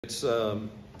It's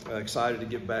excited to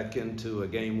get back into a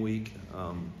game week.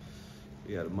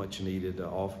 We had a much-needed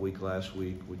off week last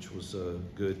week, which was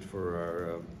good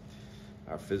for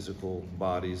our physical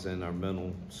bodies and our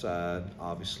mental side.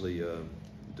 Obviously,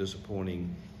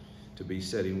 disappointing to be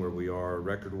sitting where we are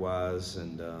record-wise,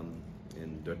 and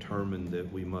determined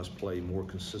that we must play more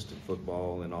consistent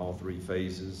football in all three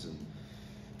phases, and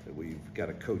that we've got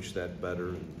to coach that better.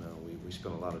 And we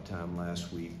spent a lot of time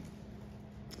last week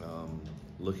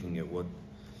looking at what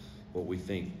we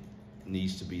think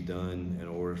needs to be done in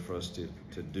order for us to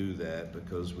do that,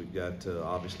 because we've got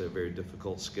obviously a very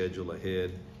difficult schedule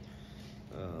ahead.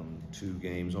 Two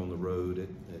games on the road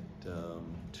at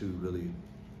two really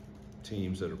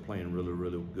teams that are playing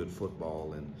really good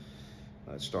football, and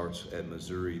it starts at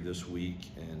Missouri this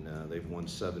week, and they've won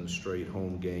 7 straight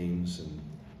home games. And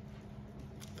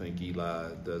I think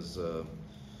Eli does.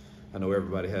 I know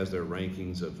everybody has their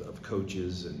rankings of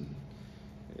coaches, and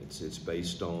it's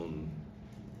based on.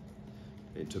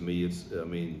 And to me,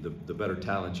 the better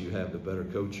talent you have, the better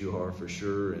coach you are, for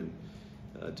sure. And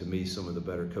to me, some of the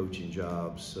better coaching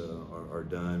jobs are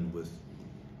done with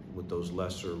those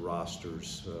lesser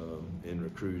rosters in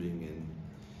recruiting. And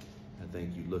I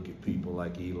think you look at people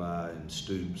like Eli and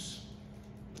Stoops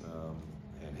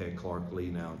and Head Clark Lee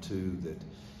now too, that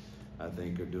I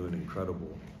think are doing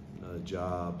incredible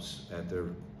jobs at their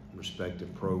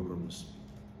respective programs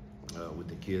with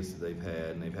the kids that they've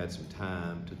had, and they've had some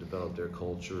time to develop their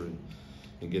culture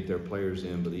and get their players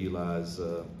in. But Eli's,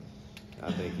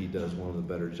 I think he does one of the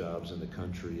better jobs in the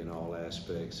country in all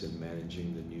aspects in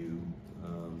managing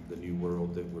the new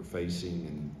world that we're facing.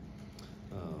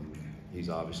 And he's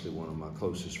obviously one of my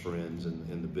closest friends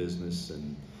in the business,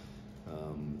 and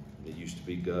it used to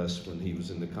be Gus when he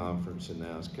was in the conference, and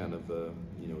now it's kind of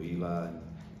Eli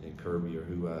and Kirby are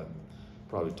who I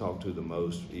probably talk to the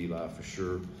most. Eli for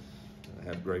sure. I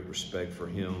have great respect for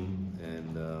him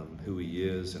and who he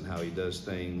is and how he does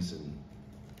things, and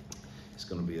it's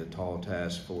going to be a tall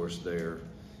task for us there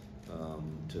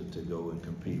to go and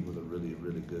compete with a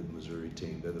really good Missouri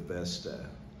team. They're the best.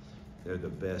 They're the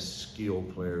best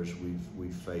skilled players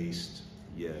we've faced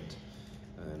yet,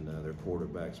 and their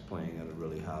quarterback's playing at a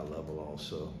really high level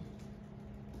also.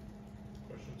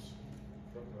 Questions?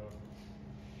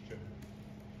 Jim.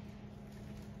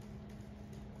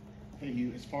 Hey,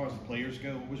 Hugh, as far as the players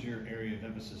go, what was your area of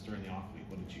emphasis during the off week?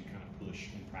 What did you kind of push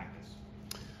in practice?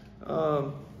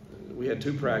 We had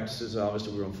 2 practices.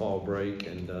 Obviously, we were on fall break,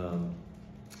 and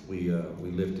we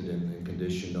lifted and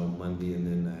conditioned on Monday, and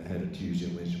then had a Tuesday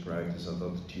and Wednesday practice. I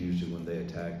thought the Tuesday one they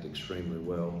attacked extremely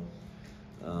well,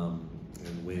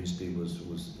 and Wednesday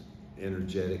was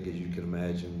energetic, as you can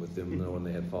imagine, with them knowing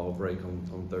they had fall break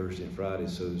on Thursday and Friday.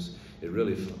 So it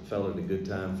really fell at a good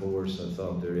time for us. I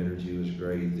thought their energy was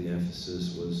great. The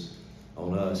emphasis was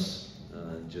on us.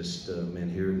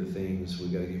 Here are the things we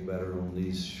got to get better on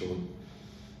these short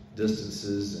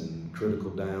distances and critical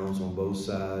downs on both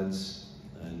sides,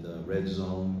 and red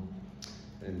zone,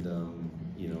 and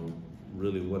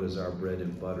really what is our bread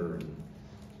and butter,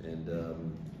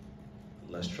 and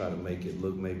let's try to make it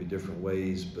look maybe different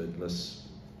ways, but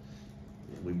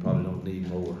we probably don't need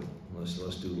more.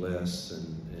 Let's do less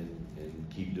and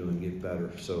keep doing it better.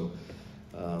 So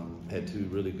had 2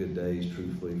 really good days,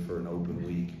 truthfully, for an open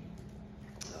week.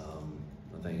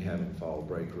 I think having fall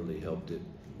break really helped it,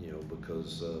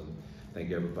 because I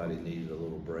think everybody needed a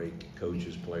little break,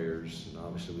 coaches, players, and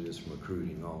obviously we did some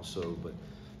recruiting also. But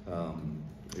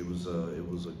it was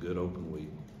a good open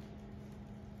week.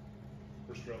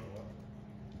 First row on the left.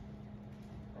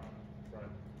 Brian.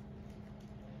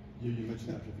 You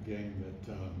mentioned after the game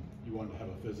that you wanted to have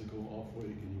a physical off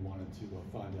week, and you wanted to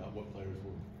find out what players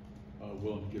were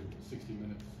willing to give 60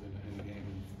 minutes in the game,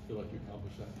 and you feel like you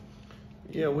accomplished that?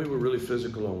 Yeah, we were really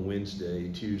physical on Wednesday.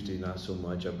 Tuesday, not so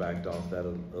much. I backed off that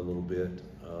a little bit.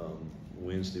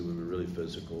 Wednesday, we were really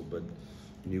physical, but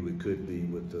knew we could be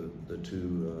with the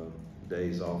 2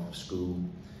 days off of school.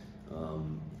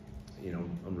 I'm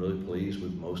really pleased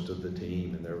with most of the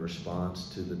team and their response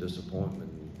to the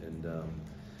disappointment. And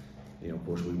of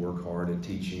course, we work hard at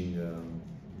teaching,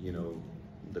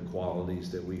 the qualities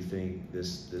that we think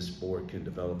this sport can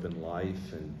develop in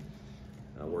life, and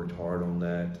I worked hard on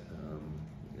that.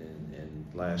 And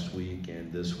last week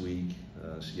and this week,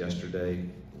 yesterday,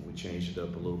 we changed it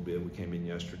up a little bit. We came in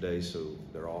yesterday, so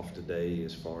they're off today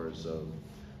as far as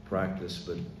practice.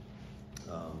 But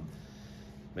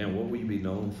man, what will you be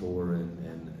known for,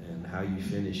 and how you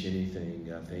finish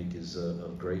anything, I think, is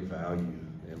of great value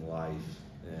in life,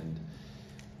 and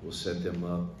will set them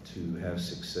up to have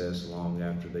success long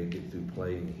after they get through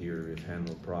playing here if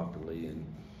handled properly. And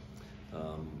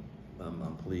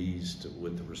I'm pleased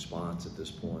with the response at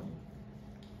this point.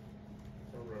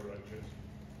 Front row, right, Chase.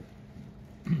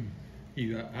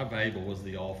 Hugh, how valuable was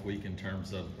the off week in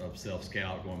terms of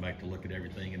self-scout, going back to look at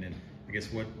everything, and then I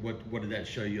guess what did that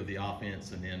show you of the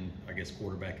offense, and then I guess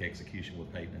quarterback execution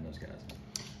with Peyton and those guys?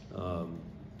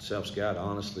 Self-scout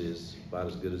honestly is about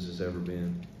as good as it's ever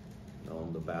been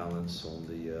on the balance, on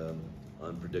the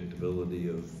unpredictability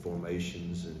of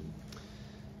formations, and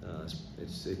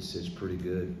it's pretty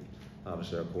good.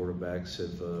 Obviously, our quarterbacks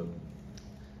have.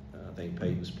 I think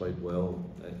Peyton's played well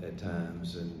at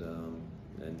times, and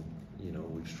you know,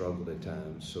 we've struggled at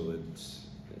times, so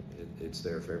it's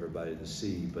there for everybody to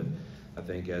see. But I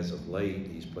think as of late,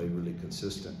 he's played really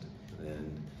consistent,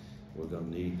 and we're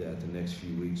going to need that the next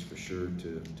few weeks for sure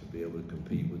to be able to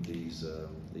compete with these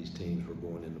teams we're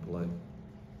going into play.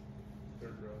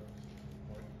 Third row,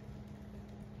 Mike.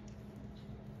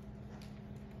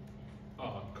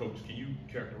 Coach, can you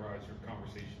characterize your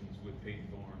conversations with Peyton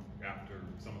Thorne after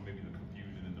some of maybe the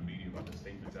confusion in the media about the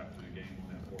statements after the game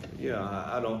on that court? Yeah,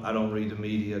 I don't read the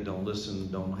media, don't listen,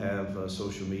 don't have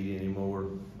social media anymore.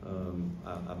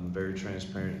 I'm very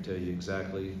transparent to tell you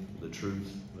exactly the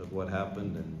truth of what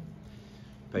happened, and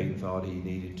Peyton thought he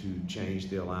needed to change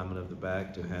the alignment of the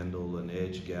back to handle an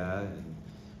edge guy, and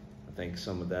I think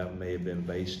some of that may have been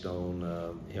based on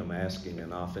him asking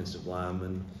an offensive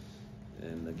lineman.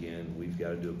 And again, we've got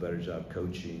to do a better job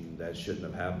coaching. That shouldn't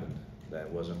have happened. That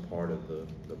wasn't part of the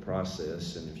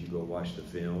process. And if you go watch the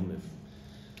film, if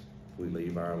we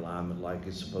leave our alignment like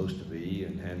it's supposed to be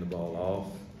and hand the ball off,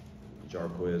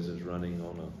 Jarquez is running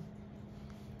on a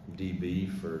DB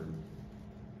for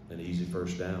an easy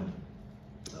first down.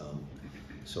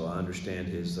 So I understand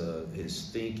his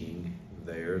thinking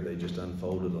there. They just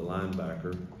unfolded a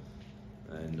linebacker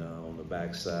and on the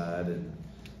backside, and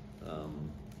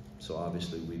so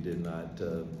obviously we didn't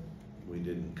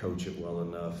coach it well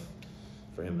enough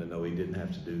for him to know he didn't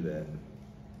have to do that.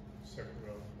 Second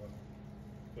row,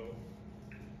 Phil.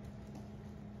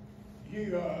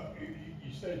 You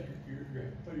said you're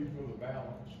pleased with the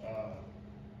balance.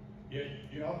 Yeah,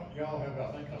 y'all have,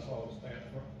 I think I saw the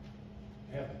stats,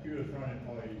 have the fewest running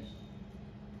plays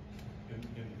in the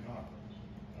conference.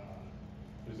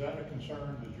 Is that a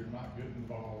concern that you're not getting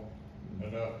involved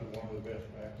enough to one of the best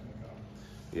backs in the conference?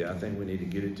 Yeah, I think we need to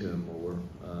get it to him more.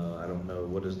 I don't know,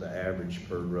 what is the average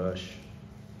per rush?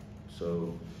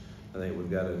 So I think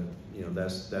we've got to, you know,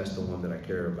 that's the one that I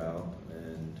care about,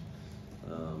 and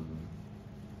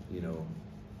you know,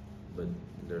 but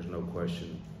there's no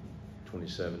question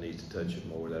 27 needs to touch it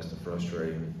more. That's the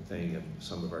frustrating thing of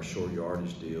some of our short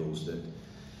yardage deals that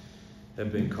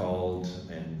have been called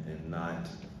and not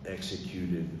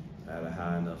executed at a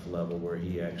high enough level where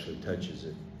he actually touches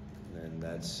it. And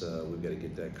that's, we've got to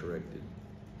get that corrected.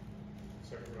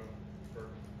 Second row, Bert.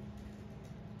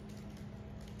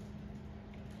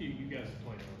 You guys have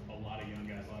played a lot of young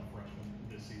guys, a lot of freshmen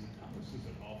this season. How much does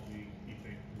an off week, you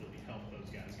think, really help those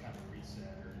guys kind of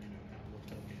reset or, you know, kind of look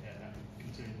ahead,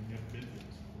 considering they've never been through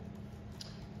this before?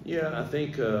 Yeah, I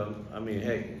think, I mean,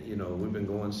 heck, you know, we've been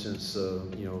going since,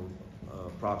 you know,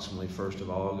 approximately 1st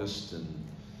of August, and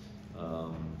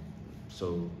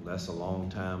so that's a long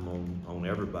time on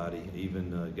everybody,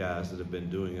 even guys that have been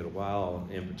doing it a while,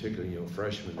 in particular, you know,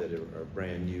 freshmen that are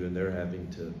brand new, and they're having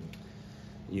to,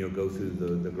 you know, go through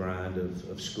the grind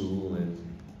of school and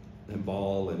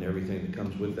ball and everything that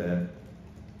comes with that.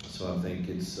 So I think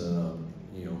it's,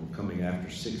 you know, coming after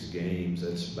 6 games,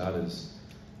 that's about as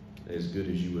good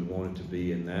as you would want it to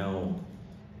be. And now,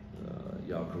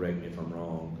 y'all correct me if I'm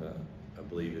wrong, I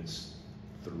believe it's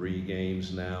 3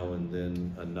 games now, and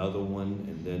then another one,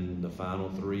 and then the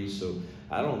final 3. So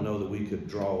I don't know that we could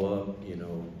draw up, you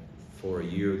know, for a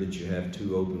year that you have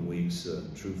 2 open weeks,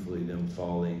 truthfully, them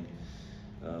falling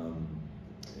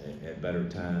at better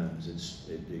times. It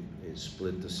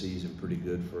split the season pretty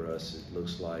good for us, it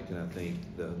looks like, and I think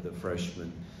the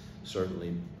freshmen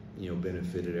certainly, you know,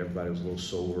 benefited. Everybody was a little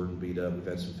sore and beat up. We've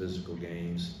had some physical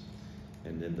games,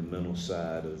 and then the mental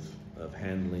side of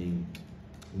handling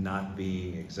not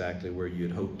being exactly where you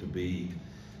had hoped to be,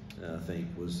 I think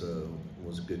was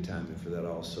good timing for that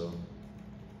also.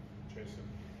 Jason.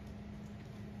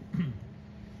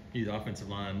 The offensive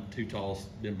line, too tall,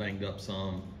 been banged up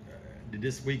some. Did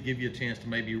this week give you a chance to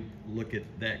maybe look at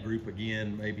that group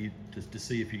again, maybe to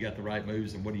see if you got the right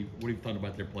moves, and what do you thought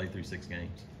about their play through 6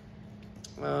 games?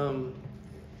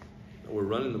 We're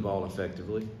running the ball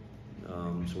effectively,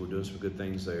 so we're doing some good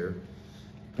things there.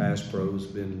 Pass pro's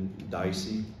been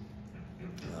dicey,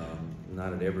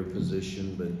 not at every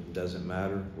position, but it doesn't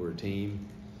matter. We're a team,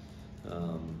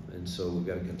 and so we've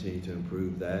got to continue to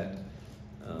improve that.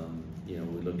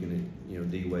 we're looking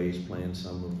at, D-Wade's playing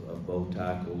some of both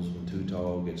tackles when Too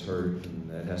Tall gets hurt, and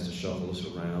that has to shuffle us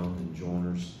around, and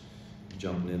Joyner's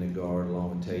jumping in at guard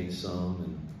along with Tate some,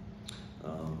 and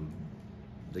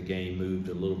the game moved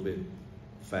a little bit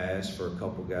fast for a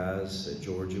couple guys at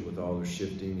Georgia with all their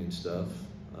shifting and stuff,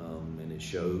 and it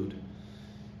showed.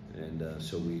 And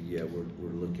so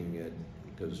we're looking at,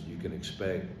 because you can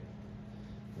expect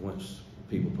once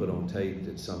people put on tape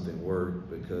that something worked,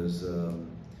 because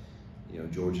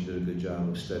Georgia did a good job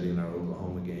of studying our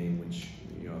Oklahoma game, which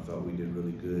I thought we did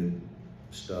really good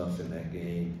stuff in that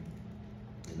game,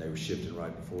 and they were shifting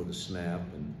right before the snap,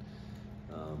 and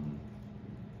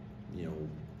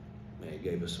it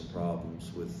gave us some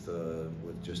problems with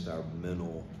just our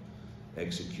mental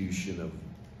execution of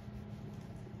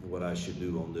what I should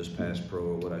do on this pass pro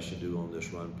or what I should do on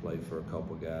this run play for a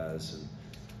couple guys,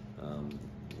 and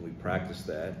we practiced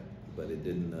that, but it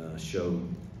didn't show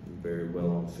very well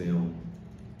on film,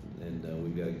 and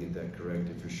we've got to get that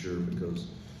corrected for sure, because.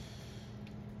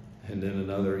 And then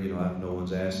another, no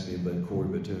one's asked me, but Corey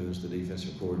Batoon's the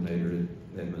defensive coordinator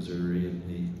at Missouri, and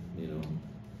he,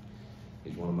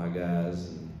 he's one of my guys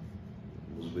and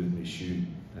was with me, shoot,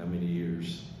 how many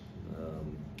years?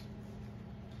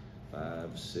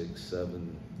 5, 6,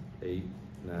 7, 8,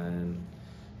 9.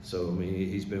 So, I mean,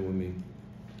 he's been with me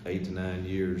 8 to 9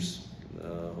 years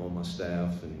on my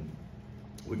staff, and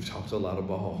we've talked a lot of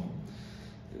ball.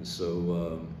 And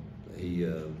so he's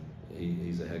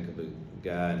a heck of a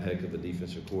guy and heck of a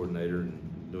defensive coordinator,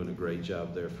 and doing a great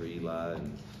job there for Eli.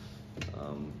 And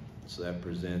so that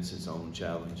presents its own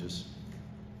challenges.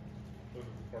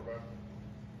 Far back.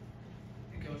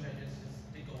 And Coach, I just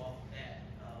to go off that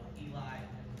with Eli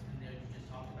and you just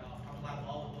talked about a lot of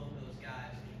ball with both of those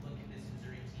guys. When you look at this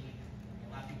Missouri team,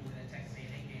 a lot of people in the Texas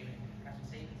A&M game and have some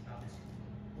statements about this.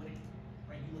 What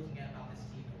are you looking at about this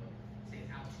team, and what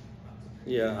stands out to you about this?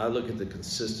 Yeah, I look at the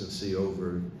consistency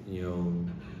over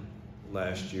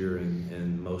last year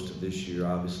and most of this year.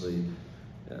 Obviously,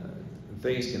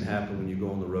 things can happen when you go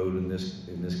on the road in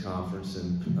this conference,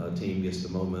 and a team gets the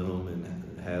momentum and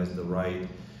has the right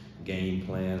game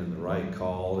plan and the right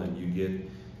call, and you get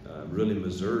really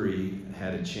Missouri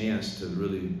had a chance to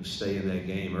really stay in that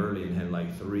game early and had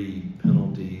like 3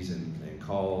 penalties and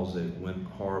calls that went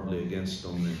horribly against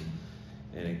them,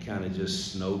 and it kind of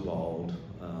just snowballed,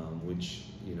 which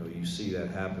you see that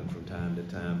happen from time to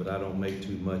time, but I don't make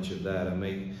too much of that.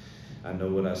 I know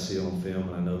what I see on film,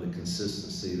 and I know the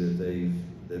consistency that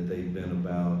they've been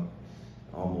about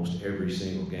almost every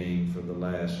single game for the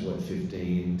last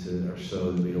 15 or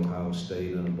so to beat Ohio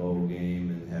State in a bowl game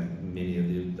and have many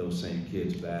of those same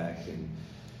kids back. And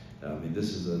I mean,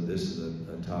 this is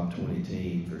a top 20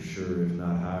 team for sure, if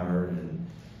not higher, and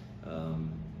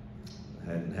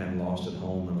hadn't lost at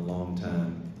home in a long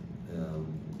time.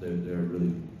 They're a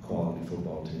really quality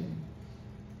football team.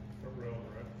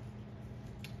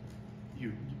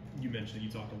 You mentioned, you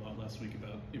talked a lot last week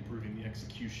about improving the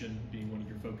execution being one of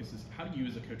your focuses. How do you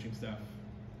as a coaching staff,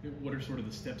 what are sort of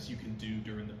the steps you can do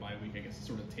during the bye week, I guess,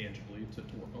 sort of tangibly to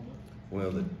work on that?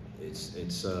 Well, it's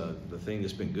the thing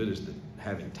that's been good is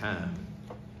having time.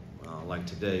 Like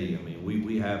today, I mean,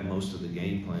 we have most of the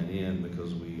game plan in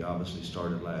because we obviously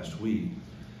started last week.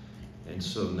 And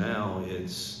so now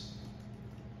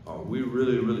are we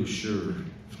really, really sure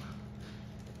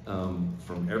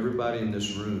from everybody in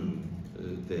this room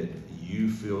that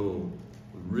you feel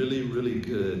really, really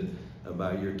good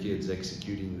about your kids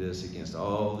executing this against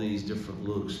all these different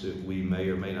looks that we may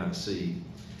or may not see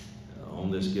on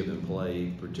this given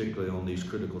play, particularly on these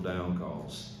critical down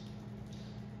calls.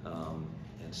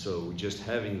 And so just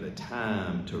having the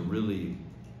time to really,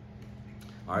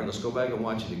 all right, let's go back and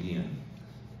watch it again.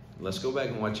 Let's go back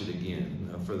and watch it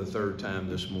again for the 3rd time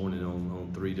this morning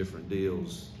on 3 different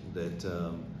deals that,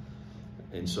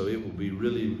 and so it will be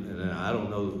really, and I don't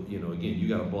know, again, you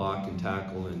got to block and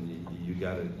tackle, and you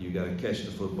got to catch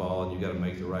the football, and you got to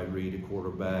make the right read at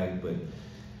quarterback. But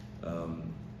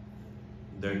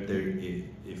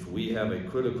if we have a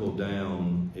critical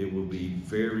down, it will be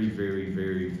very, very,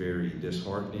 very, very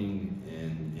disheartening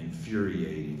and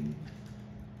infuriating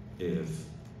if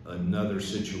another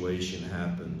situation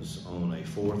happens on a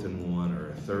 4th and 1 or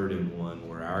a 3rd and 1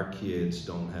 where our kids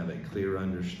don't have a clear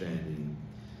understanding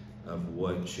of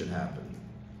what should happen.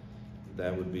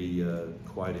 That would be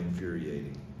quite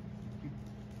infuriating.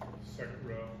 Second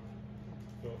row,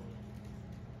 Phil.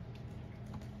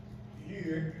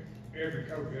 Every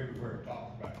coach everywhere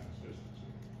talks about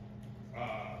consistency,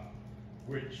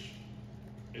 which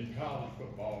in college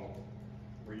football,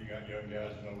 where you got young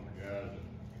guys and older guys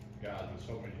and guys with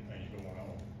so many things going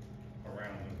on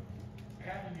around them,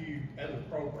 how do you, as a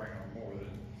programmer more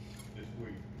than this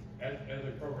week. As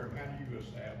a program, how do you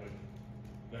establish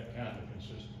that kind of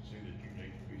consistency that you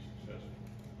need to be successful?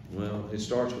 Well, it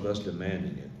starts with us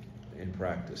demanding it in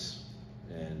practice,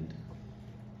 and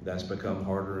that's become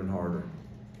harder and harder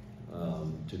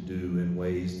to do in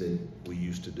ways that we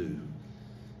used to do.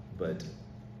 But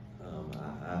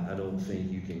I don't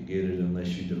think you can get it unless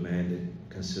you demand it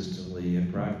consistently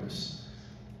in practice.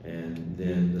 And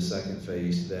then the second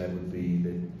phase to that would be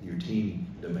that your team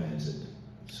demands it.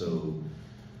 So,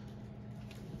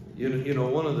 you know,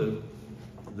 one of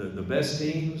the best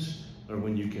teams are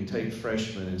when you can take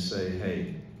freshmen and say,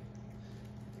 hey,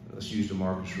 let's use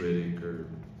DeMarcus Riddick or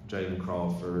Jalen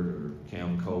Crawford or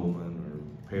Cam Coleman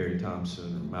or Perry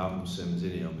Thompson or Malcolm Simmons,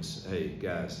 any of them, and say, hey,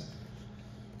 guys,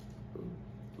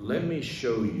 let me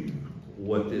show you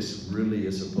what this really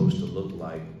is supposed to look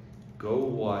like. Go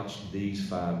watch these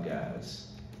 5 guys.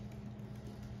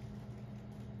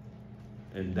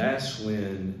 And that's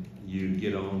when you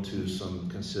get on to some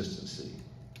consistency.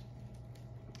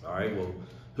 All right, well,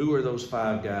 who are those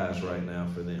 5 guys right now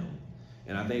for them?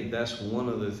 And I think that's one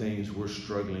of the things we're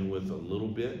struggling with a little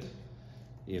bit,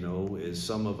 you know, is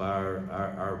some of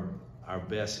our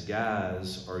best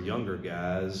guys are younger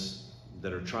guys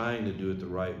that are trying to do it the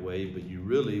right way, but you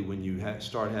really, when you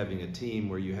start having a team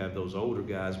where you have those older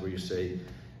guys where you say,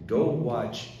 go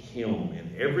watch him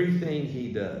and everything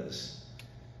he does,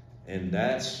 and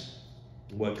that's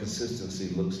what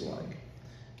consistency looks like.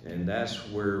 And that's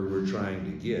where we're trying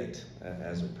to get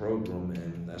as a program,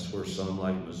 and that's where some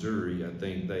like Missouri, I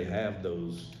think they have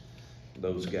those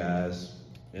guys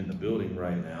in the building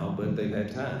right now, but they've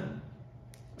had time.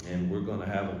 And we're gonna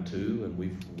have them too, and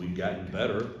we've gotten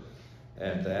better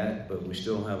at that, but we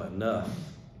still don't have enough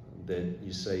that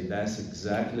you say that's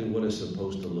exactly what it's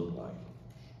supposed to look like.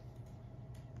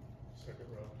 Second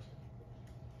row.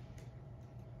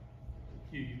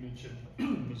 Hugh, you mentioned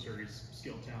Missouri's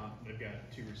skill talent. They've got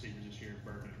 2 receivers this year,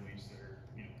 Burton and Weiss, that are,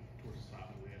 you know, towards the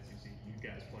top of the SEC. You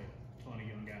guys play a ton of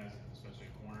young guys, especially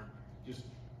at corner. Just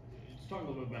talk a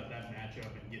little bit about that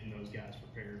matchup and getting those guys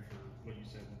prepared for what you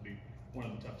said will be one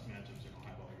of the toughest matchups in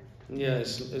Ohio all year. Yeah,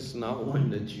 it's not one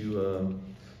that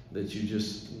you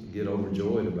just get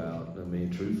overjoyed about. I mean,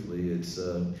 truthfully, it's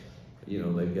you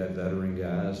know, they've got veteran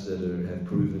guys that have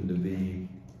proven to be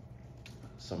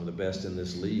some of the best in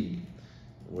this league,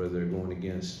 whether they're going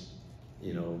against,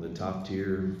 you know, the top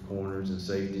tier corners and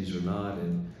safeties or not.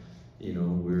 And you know,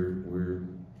 we're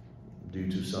due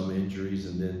to some injuries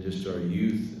and then just our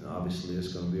youth. Obviously,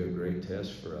 it's going to be a great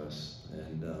test for us.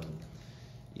 And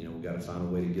you know, we got to find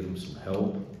a way to get them some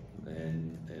help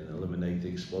and eliminate the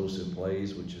explosive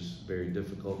plays, which is very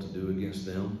difficult to do against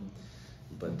them.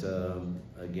 But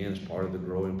again, it's part of the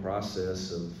growing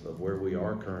process of where we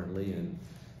are currently, and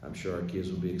I'm sure our kids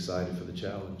will be excited for the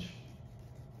challenge.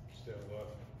 Stay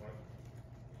left,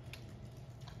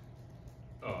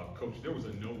 Mike. Coach, there was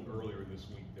a note earlier this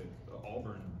week that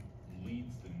Auburn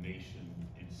leads the nation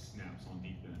in snaps on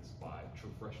defense by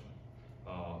true freshmen.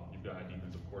 You've got a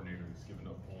defensive coordinator that's given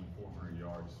up only 400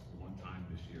 yards one time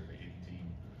this year for any team.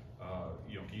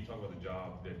 You know, can you talk about the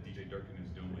job that DJ Durkin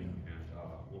is doing and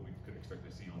what we could expect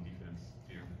to see on defense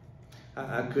here?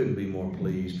 I couldn't be more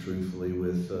pleased, truthfully,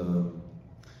 with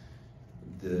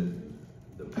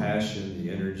the passion,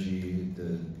 the energy,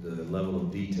 the level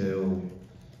of detail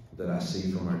that I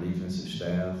see from our defensive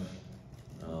staff.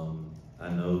 I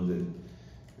know that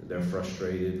they're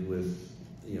frustrated with,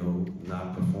 you know,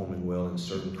 not performing well in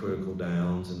certain critical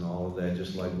downs and all of that,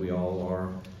 just like we all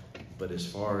are. But as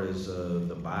far as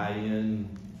the buy-in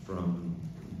from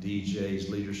DJ's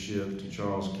leadership to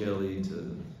Charles Kelly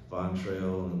to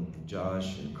Vontrell and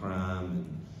Josh and Crime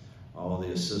and all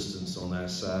the assistants on that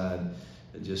side,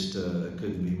 I just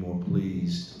couldn't be more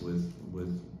pleased with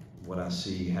what I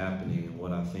see happening and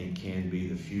what I think can be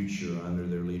the future under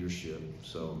their leadership.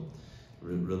 So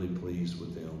really pleased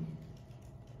with them.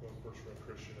 Go first row,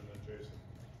 Christian, and then Jason.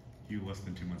 You less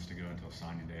than 2 months to go until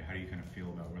signing day. How do you kind of feel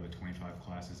about where the 25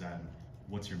 class is at? And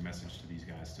what's your message to these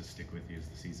guys to stick with you as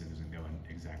the season isn't going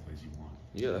exactly as you want?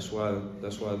 Yeah, that's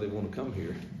why they want to come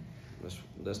here.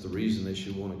 That's the reason they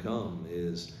should want to come,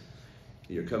 is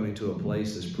you're coming to a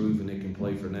place that's proven it can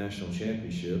play for national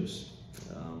championships.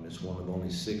 It's one of only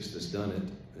 6 that's done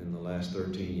it in the last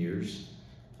 13 years,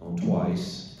 on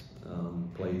twice,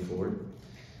 played for it.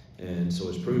 And so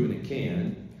it's proven it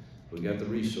can. We've got the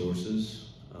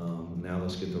resources. Now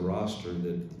let's get the roster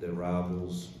that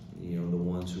rivals, you know, the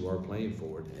ones who are playing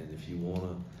for it. And if you want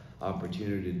an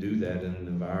opportunity to do that in an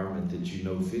environment that you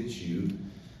know fits you,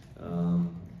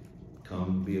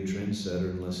 come be a trendsetter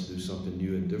and let's do something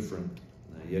new and different.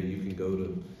 Yeah, you can go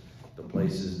to the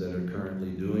places that are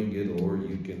currently doing it, or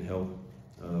you can help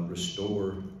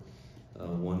restore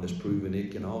one that's proven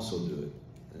it can also do it.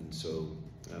 And so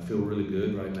I feel really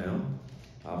good right now.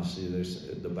 Obviously, there's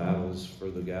the battles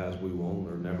for the guys we want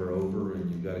are never over,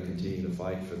 and you've got to continue to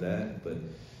fight for that. But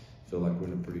I feel like we're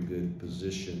in a pretty good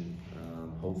position,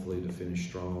 hopefully, to finish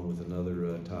strong with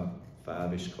another top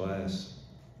 5-ish class.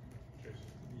 Jason.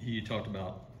 You talked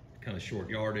about kind of short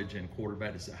yardage and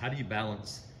quarterback. How do you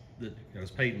balance as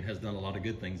Peyton has done a lot of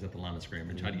good things at the line of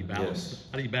scrimmage? How do you balance? Yes.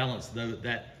 How do you balance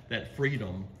that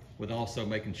freedom with also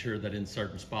making sure that in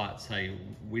certain spots, hey,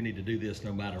 we need to do this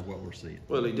no matter what we're seeing?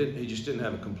 Well, he just didn't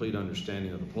have a complete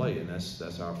understanding of the play, and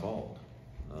that's our fault.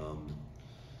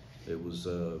 It was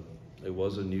a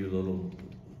new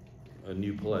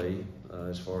play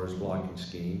as far as blocking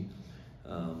scheme,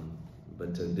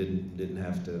 but didn't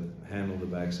have to handle the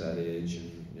backside edge,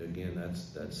 and again,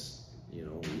 that's we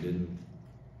didn't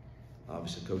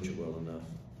obviously coach it well enough.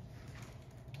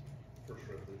 First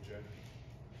referee, Jay.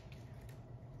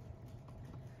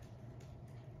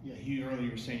 Yeah, Hugh, earlier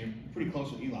you were saying you're pretty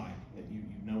close with Eli, that you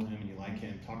know him and you like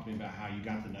him. Talk to me about how you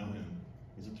got to know him.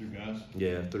 Is it through Gus?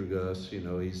 Yeah, through Gus. He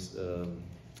was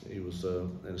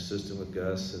an assistant with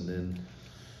Gus, and then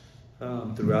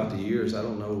throughout the years, I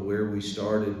don't know where we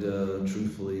started,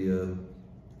 truthfully,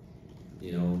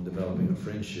 developing a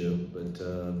friendship, but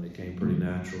it came pretty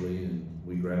naturally, and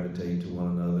we gravitate to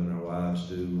one another, and our wives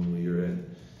do when we are at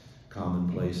common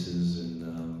places, and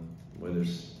whether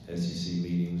it's SEC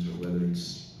meetings or whether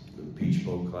it's the Peach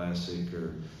Bowl Classic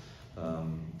or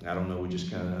I don't know, we just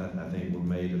kind of, I think we're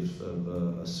made of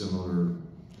a similar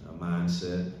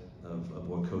mindset of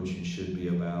what coaching should be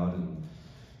about, and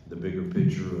the bigger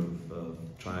picture of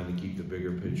trying to keep the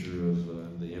bigger picture of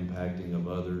the impacting of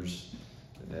others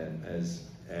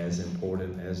as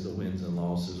important as the wins and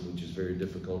losses, which is very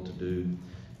difficult to do.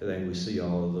 I think we see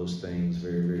all of those things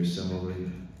very, very similarly.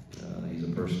 He's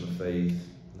a person of faith.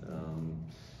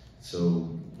 So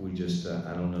we just,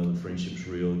 I don't know, the friendship's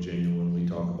real, genuine. We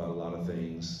talk about a lot of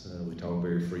things. We talk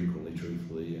very frequently,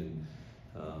 truthfully, and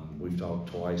we've talked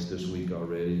twice this week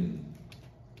already, and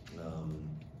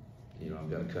I've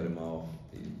got to cut him off.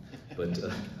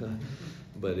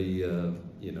 But he,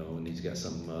 and he's got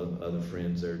some other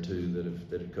friends there too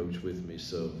that have coached with me.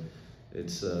 So but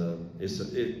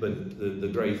the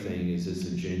great thing is it's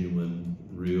a genuine,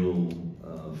 real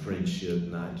friendship,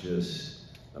 not just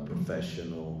a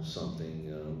professional something,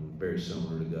 very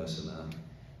similar to Gus and I.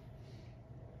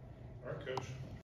 All right, Coach.